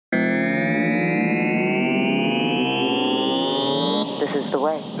This is the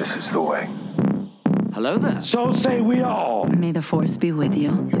way. This is the way. Hello there. So say we all. May the Force be with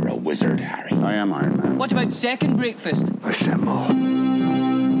you. You're a wizard, Harry. I am Iron Man. What about second breakfast? Assemble.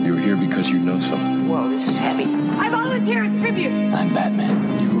 You're here because you know something. Whoa, this is heavy. I volunteer as tribute. I'm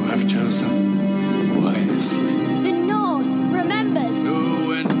Batman. You have chosen wisely. The North remembers.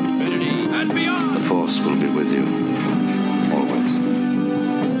 To infinity and beyond. The Force will be with you. Always.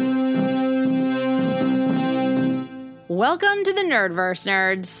 Welcome to the Nerdverse,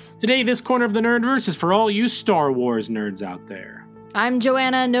 nerds. Today, this corner of the Nerdverse is for all you Star Wars nerds out there. I'm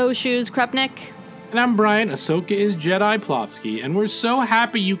Joanna No Shoes Krupnik. And I'm Brian, Ahsoka is Jedi Plofsky, and we're so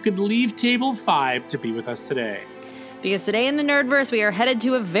happy you could leave Table 5 to be with us today. Because today in the Nerdverse, we are headed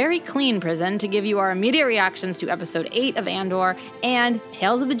to a very clean prison to give you our immediate reactions to Episode 8 of Andor and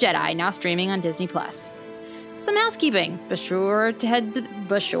Tales of the Jedi, now streaming on Disney+. Some housekeeping. Be sure to head to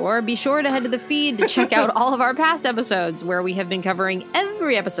the feed to check out all of our past episodes where we have been covering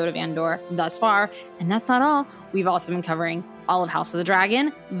every episode of Andor thus far. And that's not all. We've also been covering all of House of the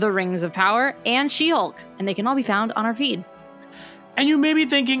Dragon, The Rings of Power, and She-Hulk. And they can all be found on our feed. And you may be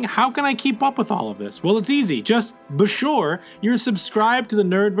thinking, how can I keep up with all of this? Well, it's easy. Just be sure you're subscribed to the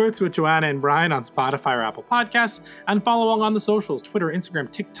Nerdverse with Joanna and Brian on Spotify or Apple Podcasts, and follow along on the socials, Twitter, Instagram,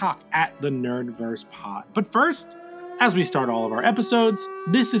 TikTok, at the Nerdverse Pod. But first, as we start all of our episodes,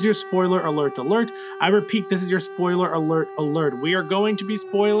 this is your spoiler alert. I repeat, this is your spoiler alert. We are going to be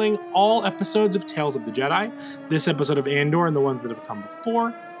spoiling all episodes of Tales of the Jedi, this episode of Andor, and the ones that have come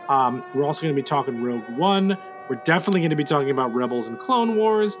before. We're also going to be talking Rogue One. We're definitely going to be talking about Rebels and Clone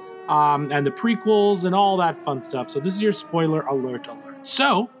Wars, and the prequels and all that fun stuff. So this is your spoiler alert.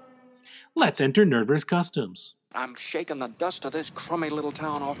 So, let's enter Nerdverse Customs. I'm shaking the dust of this crummy little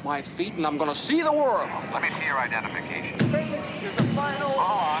town off my feet, and I'm gonna see the world. Let me see your identification. Space is the final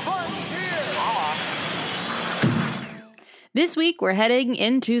frontier. This week, we're heading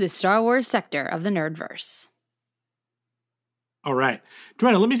into the Star Wars sector of the Nerdverse. All right.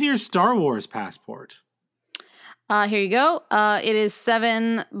 Joanna, let me see your Star Wars passport. Here you go. It is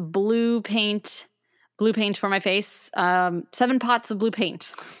 7 blue paint for my face. 7 pots of blue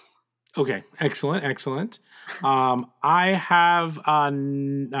paint. Okay, excellent. I have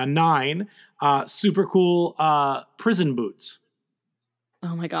 9 super cool prison boots.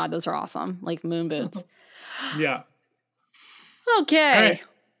 Oh my god, those are awesome. Like moon boots. Yeah. Okay. All right.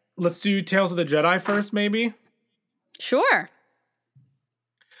 Let's do Tales of the Jedi first, maybe? Sure.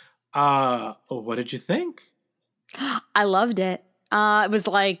 What did you think? I loved it. It was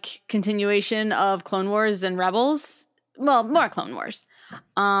like continuation of Clone Wars and Rebels. Well, more Clone Wars.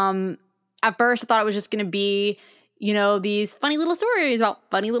 At first, I thought it was just going to be, these funny little stories about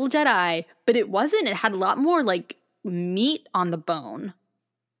funny little Jedi. But it wasn't. It had a lot more, like, meat on the bone.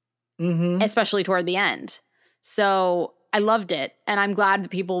 Mm-hmm. Especially toward the end. So I loved it. And I'm glad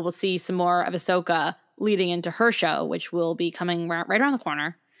that people will see some more of Ahsoka leading into her show, which will be coming right around the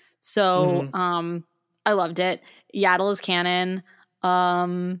corner. So, I loved it. Yaddle is canon.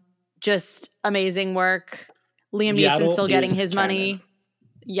 Just amazing work. Liam Neeson still getting his money.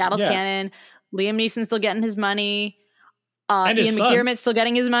 Yaddle's canon. Liam Neeson still getting his money. Ian McDiarmid still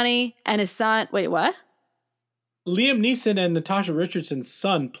getting his money. And his son. Wait, what? Liam Neeson and Natasha Richardson's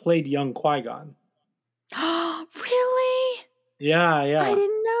son played young Qui-Gon. Really? Yeah. I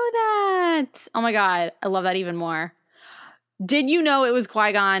didn't know that. Oh my God. I love that even more. Did you know it was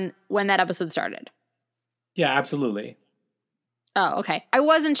Qui-Gon when that episode started? Yeah, absolutely. Oh, okay. I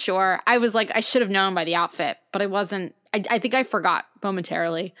wasn't sure. I was like, I should have known by the outfit, but I wasn't. I think I forgot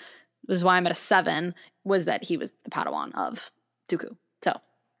momentarily. This is why I'm at a 7, was that he was the Padawan of Dooku. So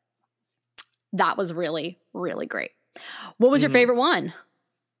that was really, really great. What was your favorite one?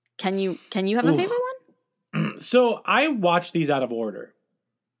 Can you have a favorite one? So I watched these out of order.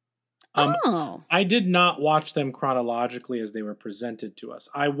 I did not watch them chronologically as they were presented to us.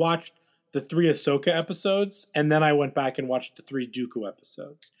 I watched the 3 Ahsoka episodes, and then I went back and watched the 3 Dooku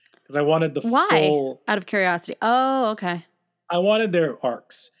episodes. Because I wanted the full... Out of curiosity. Oh, okay. I wanted their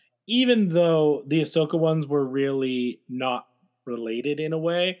arcs. Even though the Ahsoka ones were really not related in a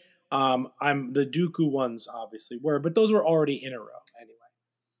way. The Dooku ones obviously were, but those were already in a row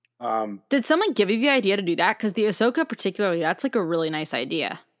anyway. Did someone give you the idea to do that? Because the Ahsoka particularly, that's like a really nice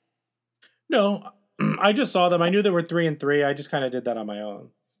idea. No, I just saw them. I knew there were 3 and 3. I just kind of did that on my own.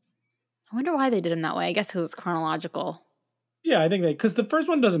 I wonder why they did them that way. I guess because it's chronological. Yeah, I think because the first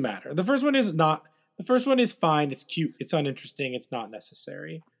one doesn't matter. The first one is not. The first one is fine. It's cute. It's uninteresting. It's not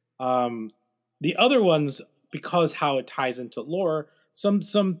necessary. The other ones, because how it ties into lore, some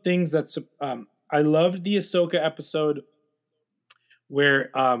things that I loved the Ahsoka episode where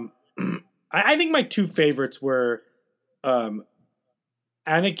I think my 2 favorites were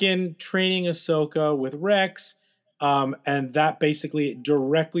Anakin training Ahsoka with Rex, and that basically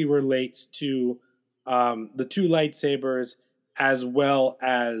directly relates to the two lightsabers as well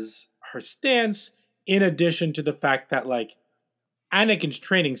as her stance. In addition to the fact that like Anakin's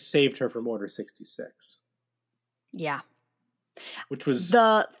training saved her from Order 66, Yeah. which was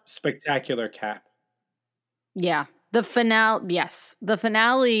The spectacular. Cap. Yeah. The finale, yes. The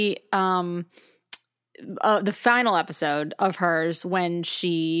finale, the final episode of hers when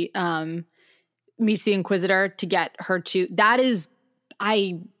she meets the Inquisitor to get her to that is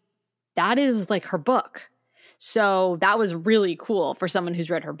like her book. So that was really cool for someone who's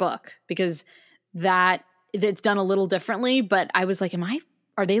read her book because it's done a little differently, but I was like,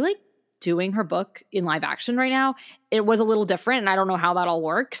 are they like doing her book in live action right now? It was a little different and I don't know how that all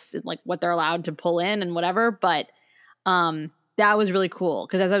works and like what they're allowed to pull in and whatever, but that was really cool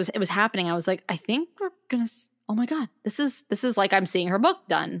because as it was happening, I was like, I think we're gonna. Oh my god, this is like I'm seeing her book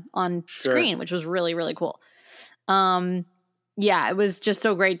done on screen, which was really really cool. Yeah, it was just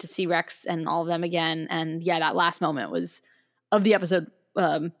so great to see Rex and all of them again, and yeah, that last moment of the episode.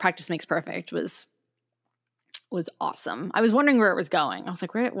 Practice makes perfect was awesome. I was wondering where it was going. I was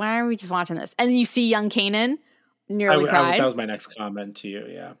like, why are we just watching this? And you see young Kanan nearly cried. That was my next comment to you.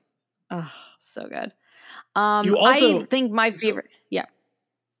 Yeah. Oh, so good. You also, I think my favorite. Yeah.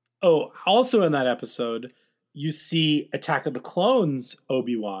 Oh, also in that episode, you see Attack of the Clones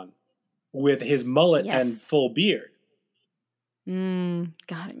Obi-Wan with his mullet and full beard. God,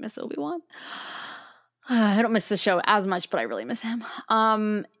 I miss Obi-Wan. I don't miss the show as much, but I really miss him.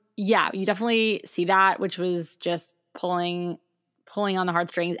 Yeah, you definitely see that, which was just pulling on the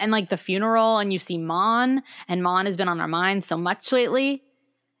heartstrings. And like the funeral, and you see Mon, and Mon has been on our minds so much lately.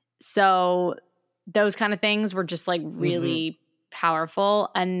 So those kind of things were just like really powerful.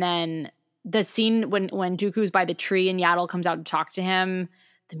 And then the scene when Dooku's by the tree and Yaddle comes out to talk to him,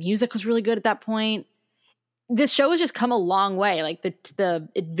 the music was really good at that point. This show has just come a long way. Like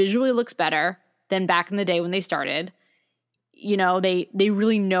it visually looks better than back in the day when they started. You know, they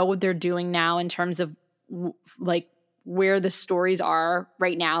really know what they're doing now in terms of like where the stories are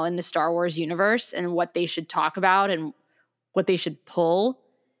right now in the Star Wars universe and what they should talk about and what they should pull.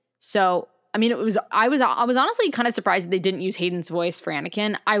 So, I mean, I was honestly kind of surprised that they didn't use Hayden's voice for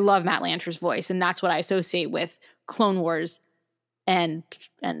Anakin. I love Matt Lanter's voice, and that's what I associate with Clone Wars and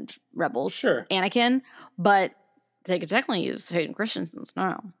Rebels. Sure. Anakin, but they could technically use Hayden Christensen's.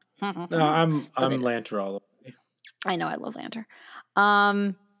 No, I'm Lanter all the way. I know I love Lanter.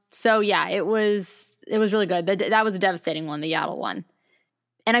 So yeah, it was really good. That was a devastating one, the Yaddle one.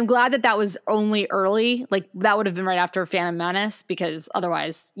 And I'm glad that was only early. Like, that would have been right after Phantom Menace, because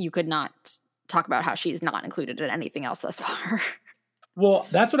otherwise you could not talk about how she's not included in anything else thus far. Well,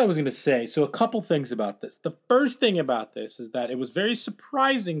 that's what I was going to say. So a couple things about this. The first thing about this is that it was very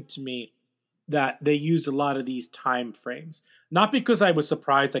surprising to me that they used a lot of these time frames. Not because I was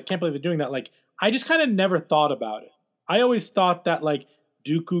surprised. I can't believe they're doing that. Like, I just kind of never thought about it. I always thought that, like,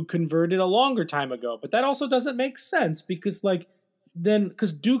 Dooku converted a longer time ago. But that also doesn't make sense because, like,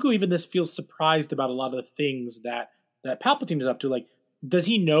 because Dooku even this feels surprised about a lot of the things that Palpatine is up to. Like, does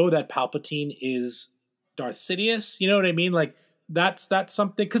he know that Palpatine is Darth Sidious? You know what I mean? Like, that's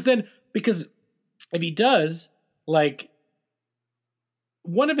something. Because if he does, like,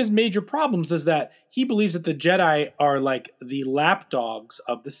 one of his major problems is that he believes that the Jedi are like the lapdogs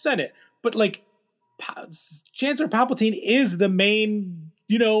of the Senate. But like, Chancellor Palpatine is the main,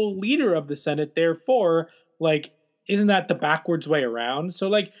 leader of the Senate. Therefore, like, isn't that the backwards way around? So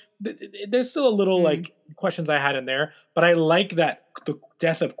like, there's still a little like questions I had in there, but I like that the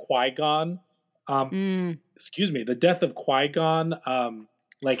death of Qui-Gon, the death of Qui-Gon,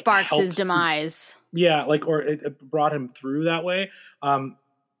 like sparks his demise. Yeah, like, or it brought him through that way. I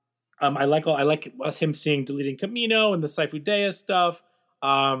like him seeing deleting Camino and the Sifo Dyas stuff.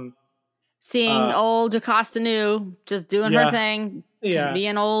 Seeing old Jocasta Nu just doing her thing,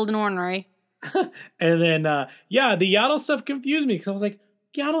 being old and ornery. And then, the Yaddle stuff confused me because I was like,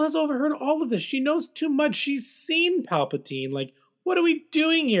 Yaddle has overheard all of this. She knows too much. She's seen Palpatine. Like, what are we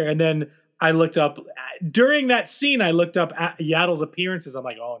doing here? And then I looked up, during that scene, I looked up at Yaddle's appearances. I'm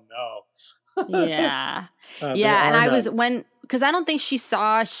like, oh no. Yeah. And I was, because I don't think she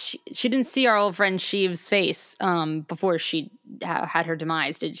didn't see our old friend Sheev's face before she had her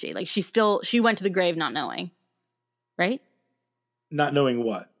demise, did she? Like, she went to the grave not knowing, right? Not knowing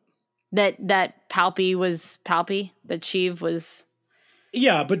what? That Palpy was Palpy, that Sheev was.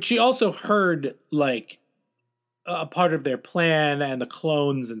 Yeah, but she also heard like a part of their plan and the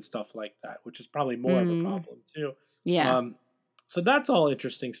clones and stuff like that, which is probably more of a problem too. Yeah. So that's all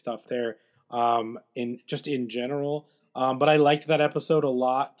interesting stuff there. In general, But I liked that episode a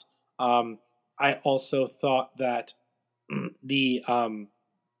lot. I also thought that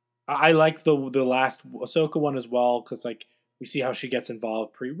I like the last Ahsoka one as well, because like we see how she gets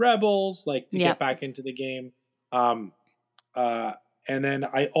involved pre-Rebels, like to get Yep. back into the game. Um, and then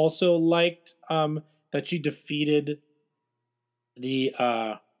I also liked that she defeated the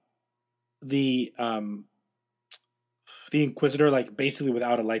the um, the Inquisitor, like basically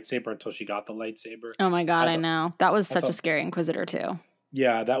without a lightsaber until she got the lightsaber. Oh my god, I know. That was I such a thought- scary Inquisitor too.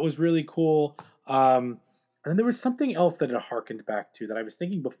 Yeah, that was really cool. And there was something else that it harkened back to that I was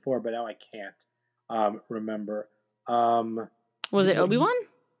thinking before, but now I can't remember. Was it Obi-Wan?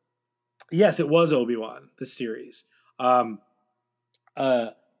 Yes, it was Obi-Wan, the series. The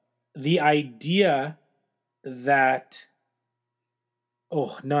idea that...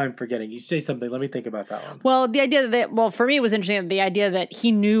 Oh, no, I'm forgetting. You say something. Let me think about that one. Well, the idea that, well, for me, it was interesting. The idea that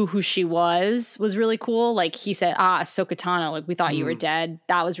he knew who she was really cool. Like he said, Ahsoka Tano, like we thought you were dead.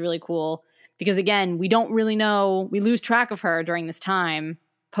 That was really cool. Because again, we don't really know, we lose track of her during this time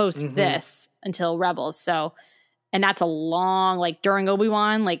post this until Rebels. So, and that's a long, like during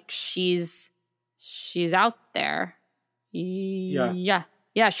Obi-Wan, like she's out there.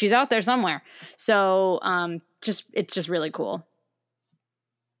 Yeah, she's out there somewhere. So, it's just really cool.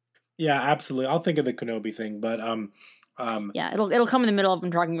 Yeah, absolutely. I'll think of the Kenobi thing, but yeah, it'll come in the middle of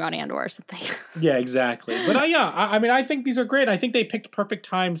them talking about Andor or something. Yeah, exactly. But I mean, I think these are great. I think they picked perfect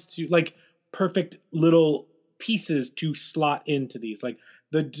times to, like, perfect little pieces to slot into these. Like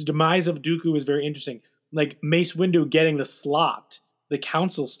the demise of Dooku is very interesting. Like Mace Windu getting the slot, the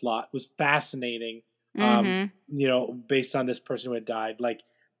council slot, was fascinating. You know, based on this person who had died. Like,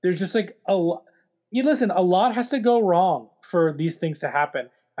 there's just like a lot. You listen, a lot has to go wrong for these things to happen.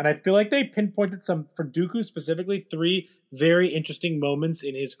 And I feel like they pinpointed some, for Dooku specifically, 3 very interesting moments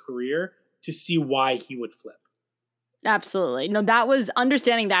in his career to see why he would flip. Absolutely. No, that was,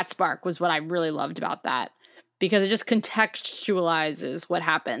 understanding that spark was what I really loved about that, because it just contextualizes what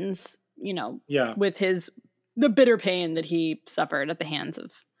happens, you know, with the bitter pain that he suffered at the hands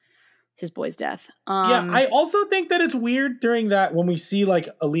of his boy's death. I also think that it's weird during that, when we see like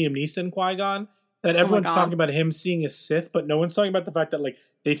a Liam Neeson Qui-Gon, that everyone's talking about him seeing a Sith, but no one's talking about the fact that like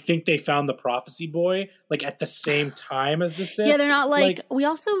they think they found the prophecy boy like at the same time as the Sith. Yeah, they're not like we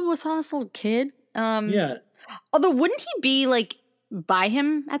also saw this little kid. Yeah. Although wouldn't he be like by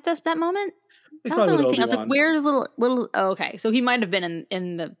him at that moment? He's That was the probably only with thing. I was like, Obi-Wan. where's little? Oh, okay, so he might have been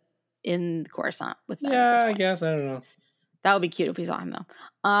in Coruscant with them. Yeah, I guess, I don't know. That would be cute if we saw him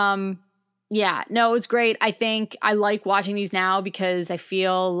though. Yeah, no, it's great. I think I like watching these now because I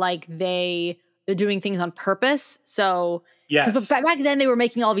feel like they're doing things on purpose. So because back then they were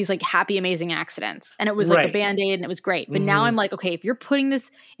making all these like happy, amazing accidents, and it was like a Band-Aid, and it was great. But now I'm like, okay, if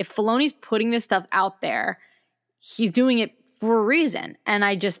Filoni's putting this stuff out there, he's doing it for a reason. And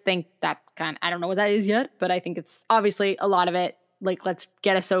I just think that I don't know what that is yet, but I think it's obviously a lot of it. Like, let's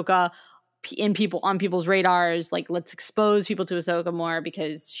get Ahsoka on people's radars. Like, let's expose people to Ahsoka more,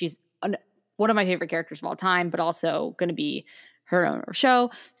 because she's one of my favorite characters of all time, but also going to be her own show.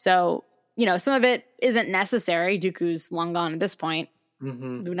 So, you know, some of it isn't necessary. Dooku's long gone at this point.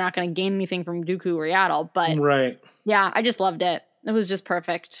 We're not going to gain anything from Dooku or Yaddle, but yeah, I just loved it. It was just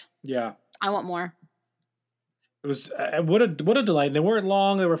perfect. Yeah. I want more. It was what a delight. They weren't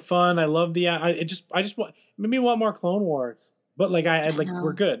long. They were fun. I love the. I just made me want more Clone Wars. But like I like know.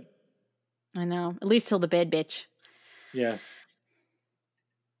 we're good. I know. At least till the bad bitch. Yeah.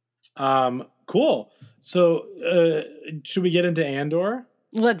 Cool. So should we get into Andor?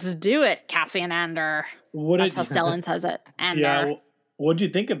 Let's do it, Cassian Andor. That's how Stellan says it. Andor. Yeah. What did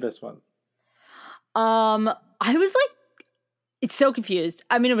you think of this one? I was like, it's so confused.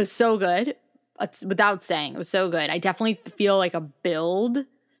 I mean, it was so good. Without saying, it was so good. I definitely feel like a build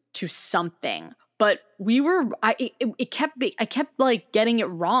to something, but I kept like getting it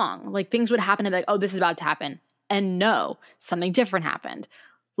wrong. Like things would happen and be like, oh, this is about to happen. And no, something different happened.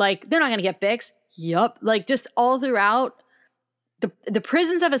 Like, they're not going to get Bix. Yup. Like, just all throughout the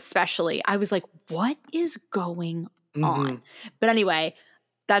prison stuff especially, I was like, what is going on? But anyway,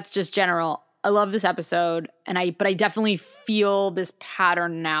 that's just general. I love this episode, but I definitely feel this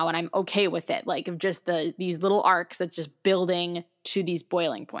pattern now, and I'm okay with it. Like, of just these little arcs that's just building to these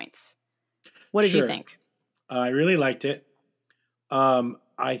boiling points. What did you think? I really liked it.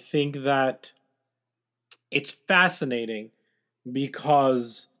 I think that it's fascinating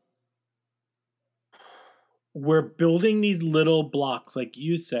because we're building these little blocks, like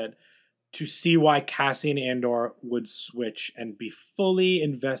you said, to see why Cassian Andor would switch and be fully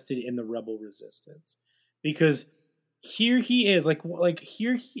invested in the Rebel Resistance. Because here he is, like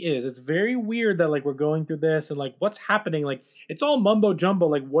here he is. It's very weird that like we're going through this and like what's happening. Like it's all mumbo jumbo.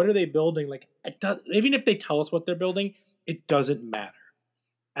 Like what are they building? Like it does, even if they tell us what they're building, it doesn't matter.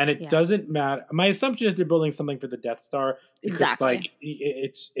 And it doesn't matter. My assumption is they're building something for the Death Star because Exactly. like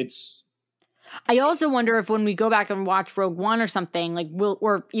it's. I also wonder if when we go back and watch Rogue One or something, like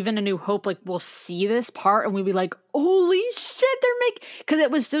or even A New Hope, like we'll see this part and we'll be like, holy shit, they're making, because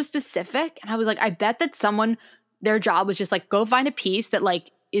it was so specific. And I was like, I bet that someone, their job was just like, go find a piece that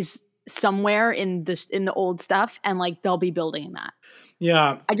like is somewhere in the old stuff and like they'll be building that.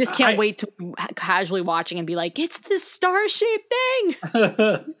 Yeah. I just can't wait to casually watching and be like, it's this star-shaped thing.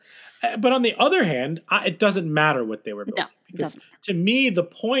 But on the other hand, it doesn't matter what they were building. No, it doesn't. To me, the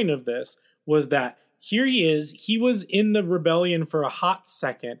point of this was that here he is. He was in the rebellion for a hot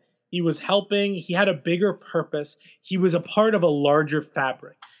second. He was helping. He had a bigger purpose. He was a part of a larger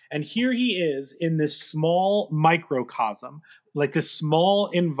fabric. And here he is in this small microcosm, like this small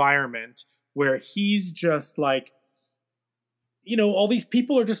environment where he's just like, you know, all these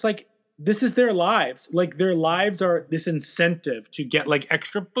people are just like, this is their lives. Like their lives are this incentive to get like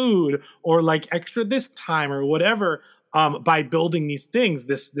extra food or like extra this time or whatever by building these things,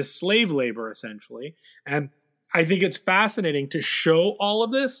 this slave labor essentially. And I think it's fascinating to show all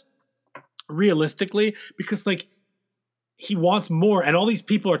of this realistically because like he wants more and all these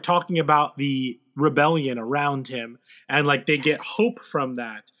people are talking about the rebellion around him and like they get hope from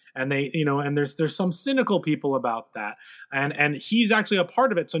that. And they, you know, and there's some cynical people about that. And he's actually a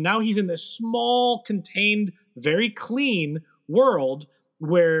part of it. So now he's in this small, contained, very clean world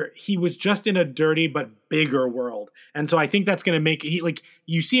where he was just in a dirty but bigger world. And so I think that's going to make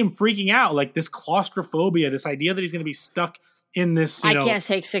you see him freaking out, like this claustrophobia, this idea that he's going to be stuck in this, I can't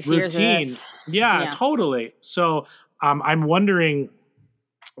take 6 routine. years of this. Yeah, totally. So I'm wondering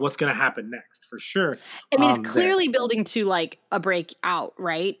what's going to happen next for sure. I mean, it's clearly building to like a breakout,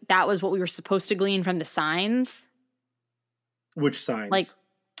 right? That was what we were supposed to glean from the signs. Which signs? Like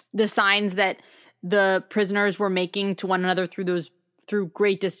the signs that the prisoners were making to one another through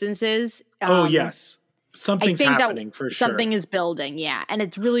great distances. Yes. Something's happening for sure. Something is building, yeah. And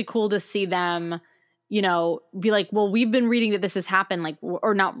it's really cool to see them, you know, be like, well, we've been reading that this has happened, like,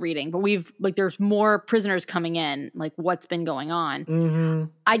 or not reading, but we've, like, there's more prisoners coming in, like, what's been going on. Mm-hmm.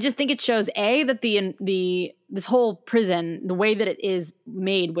 I just think it shows, A, that this whole prison, the way that it is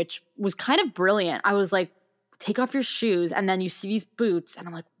made, which was kind of brilliant. I was like, take off your shoes, and then you see these boots, and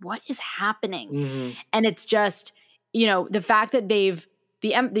I'm like, what is happening? Mm-hmm. And it's just, you know, the fact that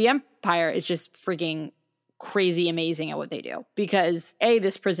the Empire is just freaking crazy amazing at what they do. Because, A,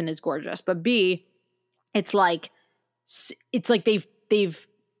 this prison is gorgeous, but B, it's like they've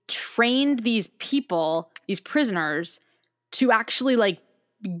trained these people, these prisoners, to actually like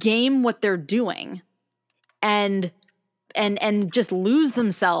game what they're doing, and just lose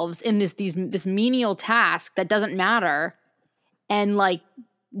themselves in this menial task that doesn't matter, and like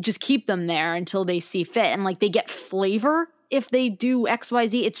just keep them there until they see fit, and like they get flavor if they do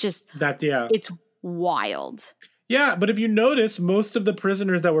XYZ. It's just it's wild. Yeah, but if you notice, most of the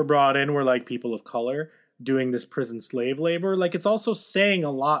prisoners that were brought in were like people of color doing this prison slave labor. Like it's also saying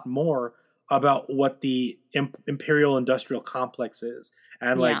a lot more about what the imperial industrial complex is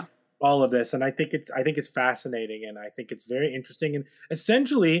and like all of this. And I think it's fascinating, and I think it's very interesting. And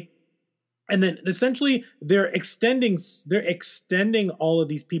essentially they're extending all of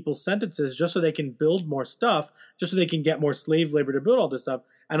these people's sentences just so they can build more stuff, just so they can get more slave labor to build all this stuff.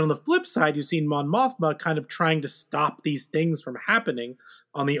 And on the flip side, you've seen Mon Mothma kind of trying to stop these things from happening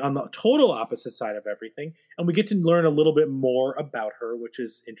on the total opposite side of everything. And we get to learn a little bit more about her, which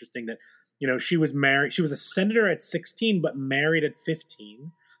is interesting that, you know, she was married. She was a senator at 16, but married at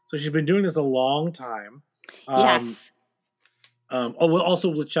 15. So she's been doing this a long time. Yes.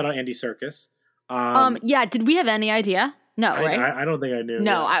 Also, let's shout out Andy Serkis. Yeah. Did we have any idea? No, right? I don't think I knew.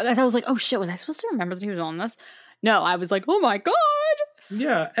 No, yeah. I was like, oh shit, was I supposed to remember that he was on this? No, I was like, oh my god.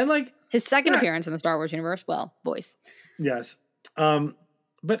 Yeah, and like his second appearance in the Star Wars universe. Well, voice. Yes.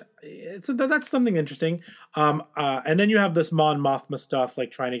 But that's something interesting. And then you have this Mon Mothma stuff,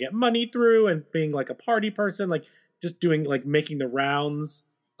 like trying to get money through and being like a party person, like just doing like making the rounds.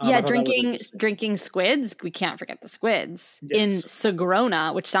 Drinking squids. We can't forget the squids in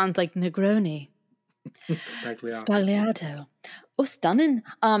Sagrona, which sounds like Negroni. Spagliato. Oh, stunning.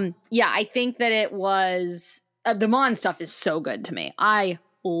 Yeah, I think that it was the Mon stuff is so good to me. I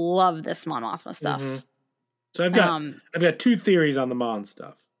love this Mon Mothma stuff. Mm-hmm. So I've got two theories on the Mon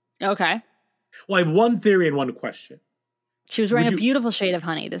stuff. Okay. Well, I have one theory and one question. She was wearing a beautiful shade of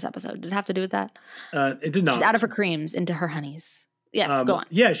honey this episode. Did it have to do with that? It did not. She's out of her creams into her honeys. Yes, go on.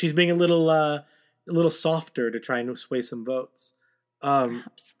 Yeah, she's being a little a little softer to try and sway some votes.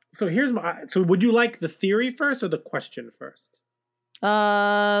 Perhaps. So would you like the theory first or the question first?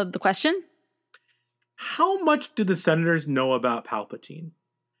 The question? How much do the senators know about Palpatine?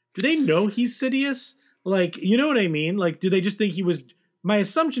 Do they know he's Sidious? Like, you know what I mean? Like, do they just think he was... My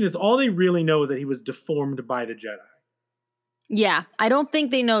assumption is all they really know is that he was deformed by the Jedi. Yeah, I don't think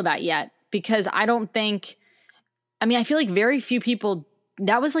they know that yet because I don't think... I mean, I feel like very few people...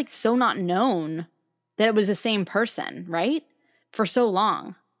 That was like so not known that it was the same person, right? For so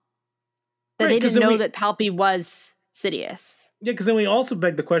long. That they didn't know that Palpy was Sidious. Yeah, because then we also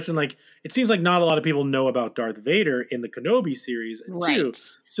beg the question, like, it seems like not a lot of people know about Darth Vader in the Kenobi series, right. too.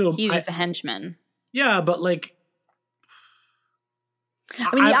 So he's just a henchman. Yeah, but like...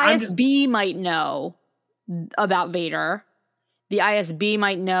 I mean, the ISB might know about Vader. The ISB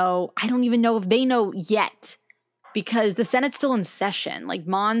might know. I don't even know if they know yet because the Senate's still in session. Like,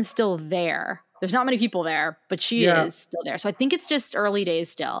 Mon's still there. There's not many people there, but she is still there. So I think it's just early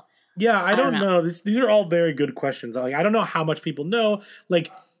days still. Yeah, I don't know. These are all very good questions. Like, I don't know how much people know.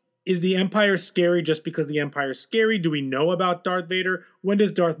 Like, is the Empire scary just because the Empire's scary? Do we know about Darth Vader? When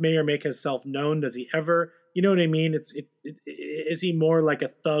does Darth Vader make himself known? Does he ever? You know what I mean? Is he more like a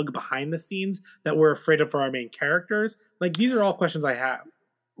thug behind the scenes that we're afraid of for our main characters? Like, these are all questions I have.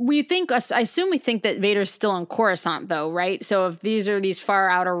 I assume we think that Vader's still on Coruscant, though, right? So if these are these far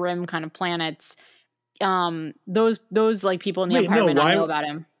outer rim kind of planets, those like people in the Empire may not know about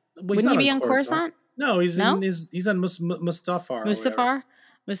him. Well, wouldn't he be on Coruscant? No, he's on Mustafar.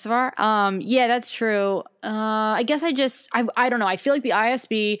 Mustafar? Yeah, that's true. I guess I don't know. I feel like the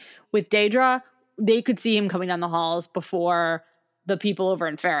ISB with Daedra, they could see him coming down the halls before the people over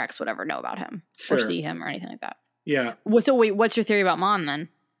in Ferrex would ever know about him or see him or anything like that. Yeah. So wait, what's your theory about Mon then?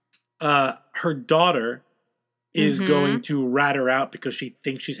 Her daughter is going to rat her out because she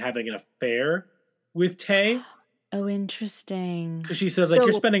thinks she's having an affair with Tay. Oh, interesting. Because she says, like,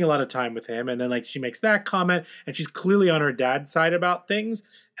 you're spending a lot of time with him. And then, like, she makes that comment. And she's clearly on her dad's side about things.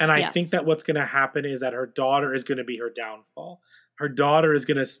 And I think that what's going to happen is that her daughter is going to be her downfall. Her daughter is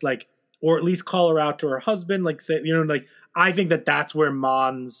going to, like, or at least call her out to her husband. Like, say, you know, like, I think that that's where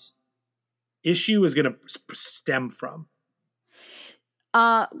Mon's issue is going to stem from.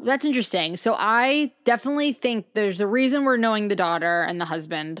 That's interesting. So I definitely think there's a reason we're knowing the daughter and the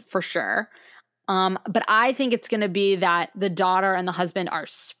husband for sure. But I think it's going to be that the daughter and the husband are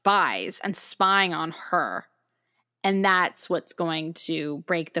spies and spying on her. And that's what's going to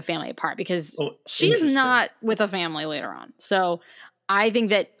break the family apart because she's not with a family later on. So I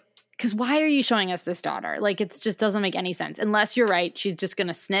think that, because why are you showing us this daughter? Like, it just doesn't make any sense. Unless you're right, she's just going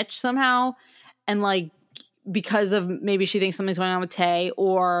to snitch somehow. And like, because of maybe she thinks something's going on with Tay,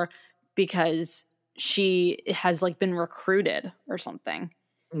 or because she has like been recruited or something.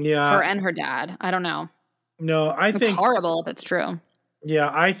 Yeah. Her and her dad. I don't know. No, I think it's horrible if it's true. Yeah,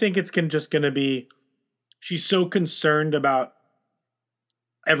 I think it's just going to be she's so concerned about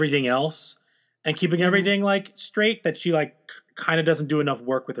everything else and keeping everything like straight that she like kind of doesn't do enough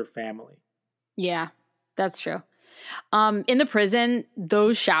work with her family. Yeah, that's true. In the prison,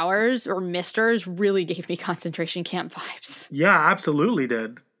 those showers or misters really gave me concentration camp vibes. Yeah, absolutely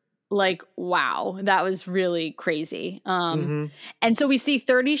did. Like, wow, that was really crazy. And so we see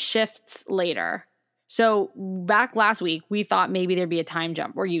 30 shifts later. So back last week, we thought maybe there'd be a time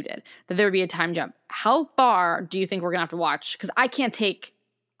jump, or you did, that there would be a time jump. How far do you think we're going to have to watch? Because I can't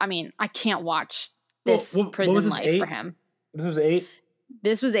watch this prison life 8? For him. This was 8?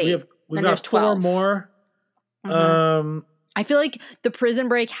 This was 8. We've got 12 more. I feel like the prison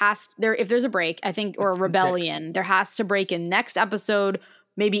break if there's a break, I think, or a rebellion, there has to break in next episode,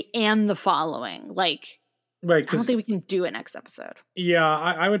 maybe, and the following. Like, right, I don't think we can do it next episode. Yeah,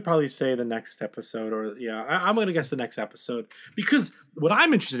 I would probably say the next episode, or I'm going to guess the next episode, because what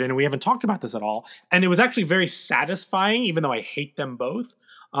I'm interested in, and we haven't talked about this at all, and it was actually very satisfying, even though I hate them both,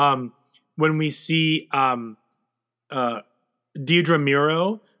 when we see Deidre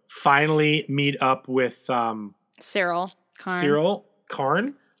Muro finally meet up with Cyril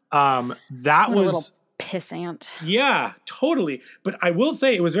Karn. That was a little pissant. Yeah, totally. But I will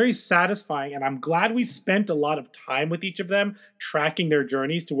say it was very satisfying, and I'm glad we spent a lot of time with each of them, tracking their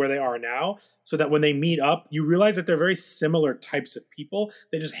journeys to where they are now, so that when they meet up, you realize that they're very similar types of people.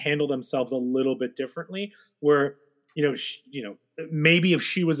 They just handle themselves a little bit differently. Where, maybe if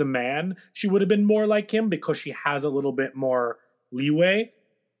she was a man, she would have been more like him because she has a little bit more leeway.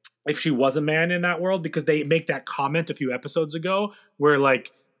 If she was a man in that world, because they make that comment a few episodes ago where,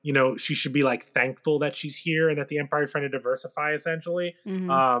 like, she should be like thankful that she's here and that the Empire is trying to diversify, essentially.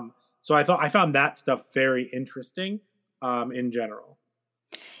 So I found that stuff very interesting in general.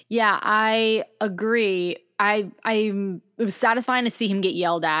 Yeah, I agree. It was satisfying to see him get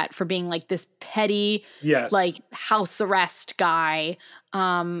yelled at for being like this petty, Yes. like house arrest guy.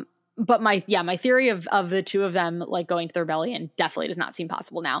 But my theory of the two of them like going to the rebellion definitely does not seem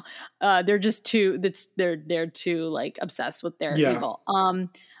possible now. They're just too they're too like obsessed with their Yeah. evil.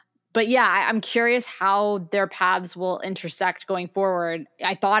 But yeah, I'm curious how their paths will intersect going forward.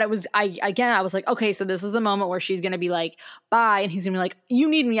 I thought it was I was like, okay, so this is the moment where she's gonna be like, bye, and he's gonna be like, you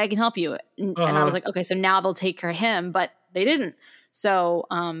need me, I can help you. And I was like, okay, so now they'll take care of him, but they didn't. So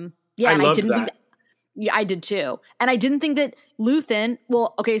yeah, I and loved I didn't that. think yeah, I did too. And I didn't think that Luthen,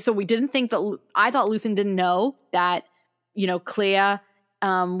 well, okay, so we didn't think that I thought Luthen didn't know that, Clea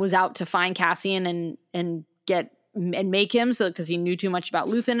was out to find Cassian and get and make him, so because he knew too much about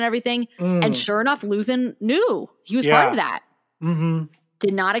Luthen and everything. And sure enough, Luthen knew he was part of that. Mm-hmm.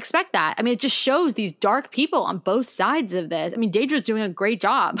 Did not expect that. I mean, it just shows these dark people on both sides of this. I mean, Daedra's doing a great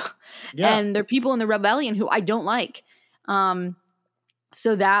job. Yeah. And there are people in the rebellion who I don't like.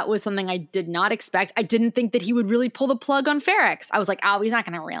 So that was something I did not expect. I didn't think that he would really pull the plug on Ferrex. I was like, oh, he's not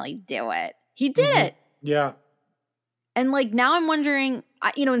going to really do it. He did it. Yeah. And like now I'm wondering,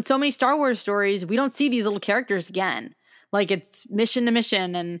 in so many Star Wars stories, we don't see these little characters again. Like it's mission to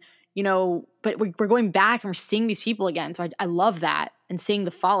mission and, but we're going back and we're seeing these people again. So I love that and seeing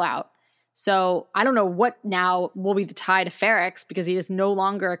the fallout. So I don't know what now will be the tie to Ferrex because he is no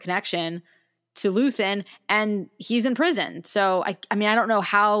longer a connection to Luthen and he's in prison. So I mean, I don't know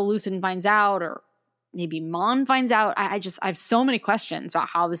how Luthen finds out or maybe Mon finds out. I have so many questions about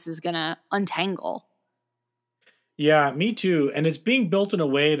how this is going to untangle. Yeah, me too. And it's being built in a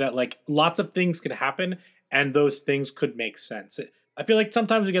way that like lots of things could happen and those things could make sense. I feel like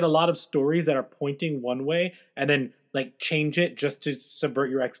sometimes we get a lot of stories that are pointing one way and then like change it just to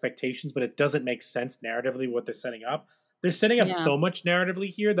subvert your expectations, but it doesn't make sense narratively what they're setting up. They're setting up so much narratively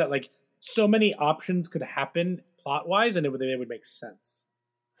here that like so many options could happen plot wise and they would make sense.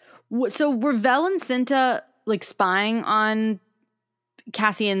 So were Vel and Cinta like spying on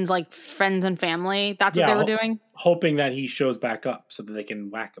Cassian's like friends and family? That's what they were doing? Hoping that he shows back up so that they can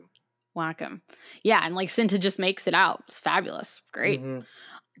whack him. Yeah, and like Cinta just makes it out. It's fabulous. Great. Mm-hmm.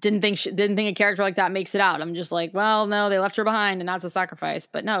 Didn't think a character like that makes it out. I'm just like, well, no, they left her behind and that's a sacrifice.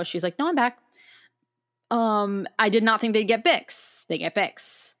 But no, she's like, no, I'm back. I did not think they'd get Bix. They get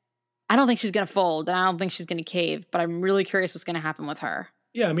Bix. I don't think she's gonna fold and I don't think she's gonna cave, but I'm really curious what's gonna happen with her.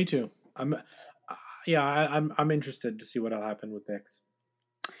 Yeah, me too. I'm interested to see what'll happen with Bix.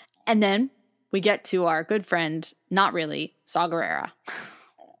 And then we get to our good friend, not really, Saw Gerrera.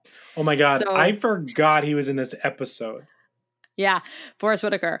 Oh my God, I forgot he was in this episode. Yeah, Forrest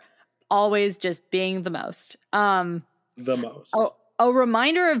Whitaker, always just being the most. The most. A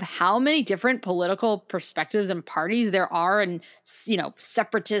reminder of how many different political perspectives and parties there are and,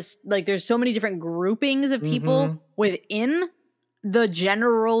 separatists. Like there's so many different groupings of people within the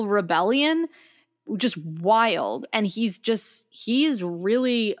general rebellion. Just wild. And he's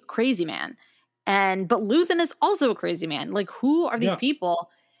really a crazy man. But Luthen is also a crazy man. Like who are these people?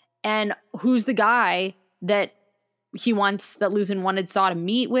 And who's the guy that Luthen wanted Saw to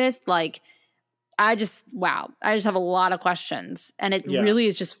meet with? Like, I just have a lot of questions. And it really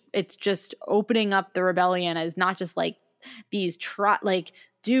is it's just opening up the rebellion as not just like these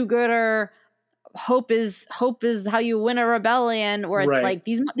do-gooder, hope is how you win a rebellion, where it's like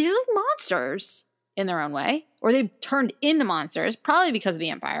these are like monsters in their own way, or they've turned into monsters, probably because of the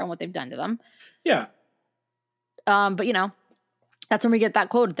Empire and what they've done to them. Yeah. But that's when we get that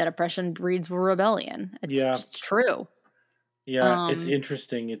quote that oppression breeds rebellion. It's just true. Yeah, it's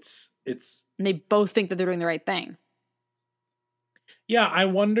interesting. It's and they both think that they're doing the right thing. Yeah, I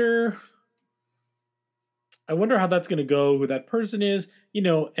wonder how that's going to go, who that person is, and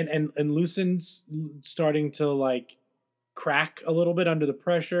Lucen's starting to like crack a little bit under the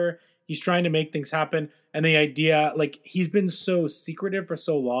pressure. He's trying to make things happen. And the idea, like he's been so secretive for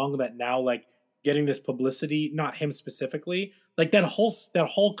so long that now like getting this publicity, not him specifically, like that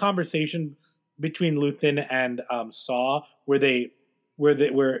whole conversation between Luthen and Saw where they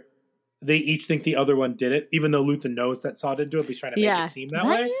each think the other one did it, even though Luthen knows that Saw didn't do it, but he's trying to make it seem that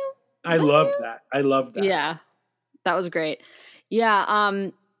way. I loved that. Yeah, that was great. Yeah,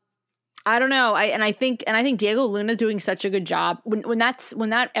 I don't know. I think Diego Luna's doing such a good job. When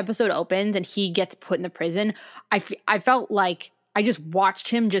that episode opens and he gets put in the prison, I felt like I just watched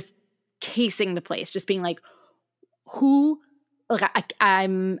him just casing the place, just being like, who? Like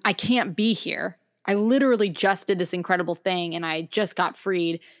I can't be here. I literally just did this incredible thing and I just got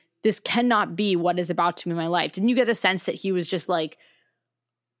freed. This cannot be what is about to be my life. Didn't you get the sense that he was just like,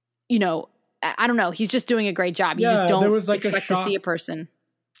 I don't know. He's just doing a great job. You just don't expect to see a person.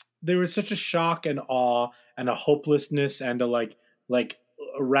 there was such a shock and awe and a hopelessness and a like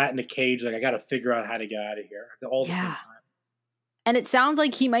a rat in a cage. Like, I got to figure out how to get out of here all at the same time. And it sounds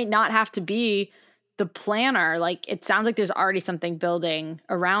like he might not have to be the planner. Like, it sounds like there's already something building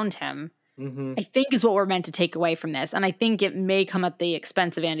around him. Mm-hmm. I think is what we're meant to take away from this. And I think it may come at the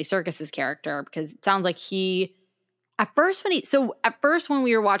expense of Andy Serkis's character, because it sounds like at first when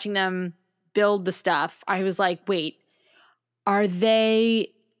we were watching them build the stuff, I was like, wait, does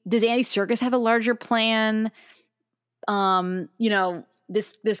Andy Serkis have a larger plan?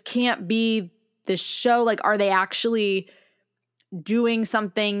 This can't be the show. Like, are they actually doing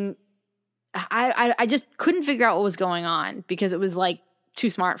something? I just couldn't figure out what was going on, because it was like too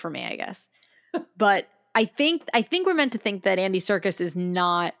smart for me, I guess. But I think we're meant to think that Andy Serkis is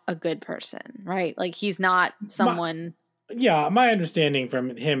not a good person, right? Like, he's not someone. My understanding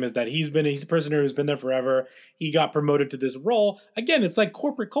from him is that he's a prisoner who's been there forever. He got promoted to this role. Again, it's like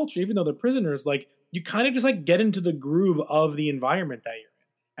corporate culture. Even though they're prisoners, like, you kind of just like get into the groove of the environment that you're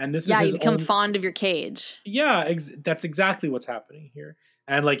in. And this is you become fond of your cage. Yeah, that's exactly what's happening here.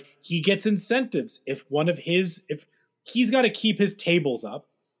 And like, he gets incentives if he's got to keep his tables up.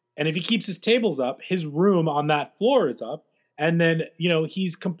 And if he keeps his tables up, his room on that floor is up. And then,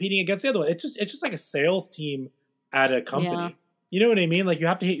 he's competing against the other one. It's just like a sales team at a company. Yeah. You know what I mean? Like, you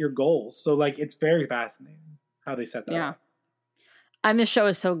have to hit your goals. So like, it's very fascinating how they set that up. This show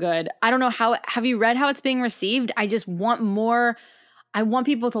is so good. I don't know have you read how it's being received? I just want more. I want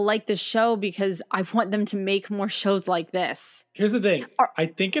people to like this show because I want them to make more shows like this. Here's the thing. I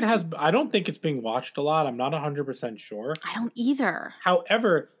don't think it's being watched a lot. I'm not 100% sure. I don't either.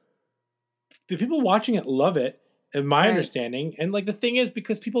 However, the people watching it love it, in my understanding. And like, the thing is,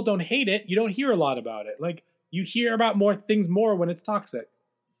 because people don't hate it, you don't hear a lot about it. Like, you hear about more things when it's toxic.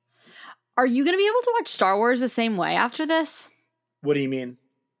 Are you going to be able to watch Star Wars the same way after this? What do you mean?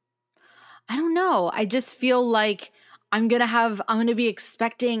 I don't know. I just feel like I'm going to be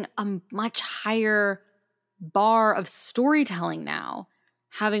expecting a much higher bar of storytelling now,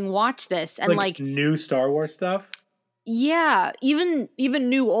 having watched this. And like new Star Wars stuff? Yeah, even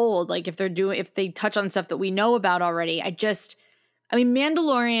new old, like if they touch on stuff that we know about already.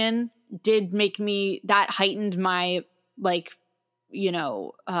 Mandalorian did make me, that heightened my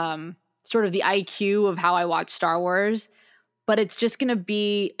sort of the IQ of how I watch Star Wars. But it's just going to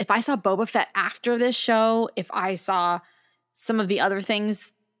be, if I saw Boba Fett after this show, if I saw some of the other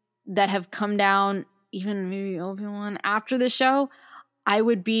things that have come down, even maybe Obi-Wan after the show,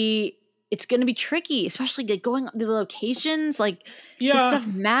 it's going to be tricky, especially like going to the locations. Like, this stuff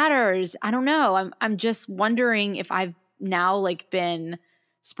matters. I don't know. I'm just wondering if I've now like been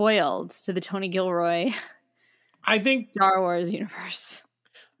spoiled to the Tony Gilroy Star Wars universe.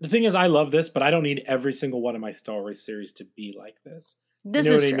 The thing is, I love this, but I don't need every single one of my Star Wars series to be like this. This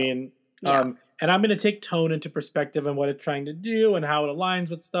is true. I mean? Yeah. And I'm going to take tone into perspective and what it's trying to do and how it aligns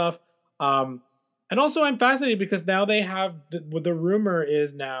with stuff. And also, I'm fascinated because now they have the rumor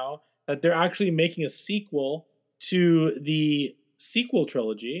is now that they're actually making a sequel to the sequel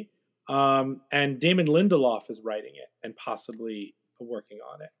trilogy. And Damon Lindelof is writing it and possibly working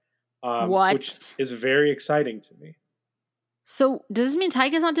on it. Which is very exciting to me. So does this mean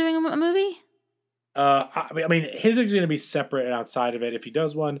Taika's not doing a movie? I mean, his is going to be separate and outside of it if he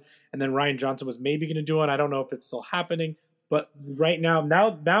does one. And then Rian Johnson was maybe going to do one. I don't know if it's still happening. But right now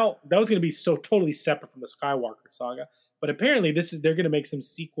that was going to be so totally separate from the Skywalker saga. But apparently they're going to make some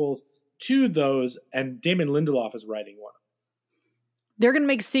sequels to those, and Damon Lindelof is writing one. They're going to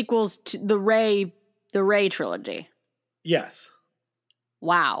make sequels to the Rey trilogy. Yes.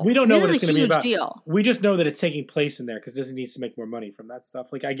 Wow. We don't know what it's going to be about. Deal. We just know that it's taking place in there because Disney needs to make more money from that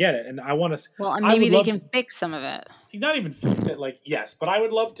stuff. Like, I get it. And I want to... Well, and maybe they can fix some of it. Not even fix it, like, yes. But I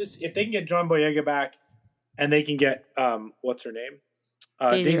would love to... If they can get John Boyega back and they can get... what's her name?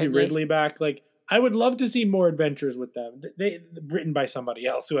 Daisy Ridley back. Like, I would love to see more adventures with them. They written by somebody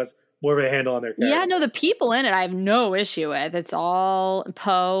else who has more of a handle on their character. Yeah, no, the people in it I have no issue with. It's all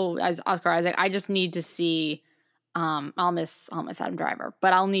Poe as Oscar Isaac. I just need to see... I'll miss Adam Driver,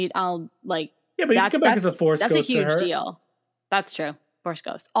 but I'll like. Yeah, but you can come back as a Force Ghost. That's a huge deal. That's true. Force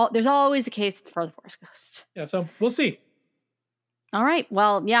Ghost. There's always a case for the Force Ghost. Yeah, so we'll see. All right.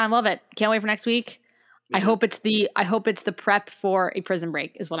 Well, yeah, I love it. Can't wait for next week. I hope it's the prep for a prison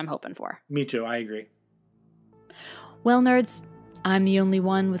break is what I'm hoping for. Me too. I agree. Well, nerds, I'm the only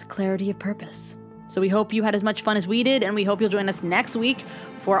one with clarity of purpose. So we hope you had as much fun as we did, and we hope you'll join us next week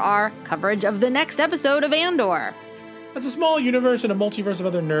for our coverage of the next episode of Andor. It's a small universe and a multiverse of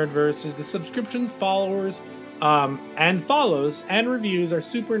other nerdverses. The subscriptions, followers, And follows and reviews are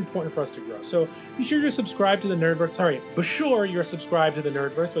super important for us to grow. So be sure you're subscribed to the Nerdverse. Be sure you're subscribed to the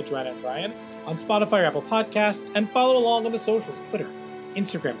Nerdverse with Joanna and Brian on Spotify or Apple Podcasts, and follow along on the socials, Twitter,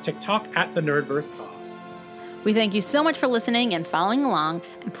 Instagram, TikTok at the Nerdverse Pod. We thank you so much for listening and following along,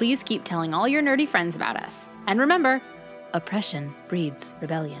 and please keep telling all your nerdy friends about us. And remember, oppression breeds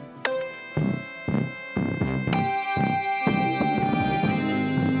rebellion.